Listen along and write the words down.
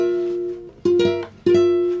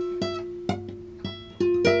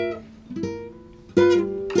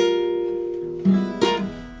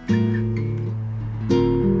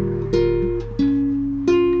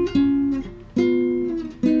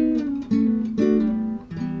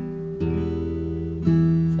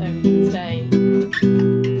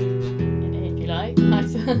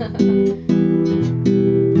We could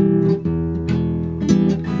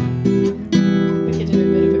do a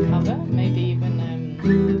bit of a cover, maybe even like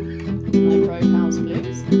Roadhouse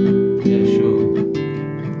Blues, Yeah, sure. if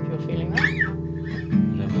you're feeling that.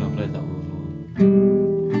 Never not played that one before.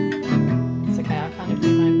 It's okay, I'll kind of do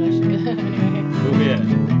my own version of it anyway. Cool, yeah.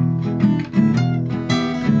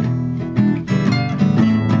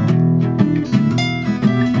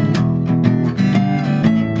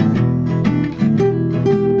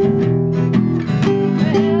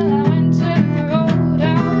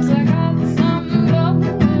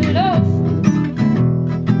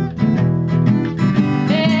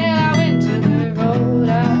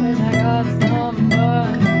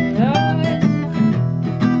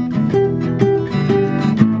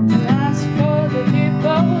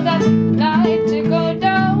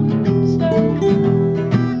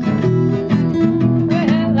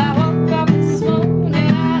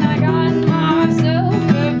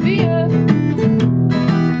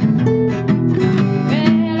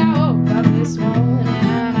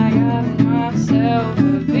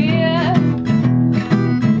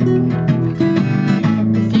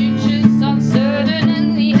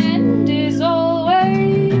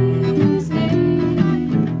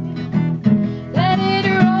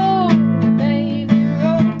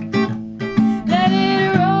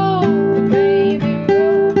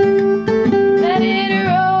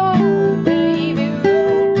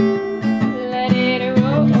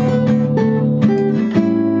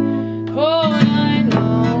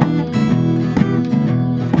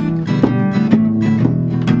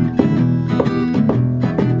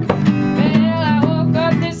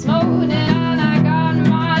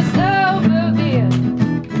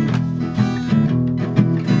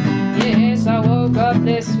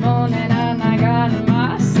 This morning and I got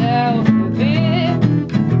myself a beer.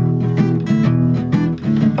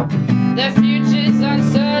 The future's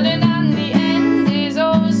uncertain and the end is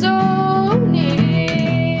oh so near.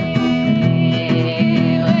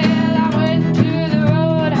 Well, I went to the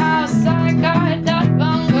roadhouse, I got that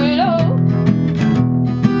bungalow.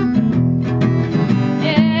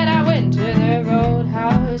 Yeah, I went to the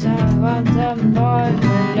roadhouse, I got that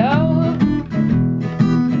bungalow.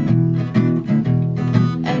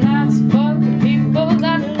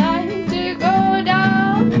 That like to go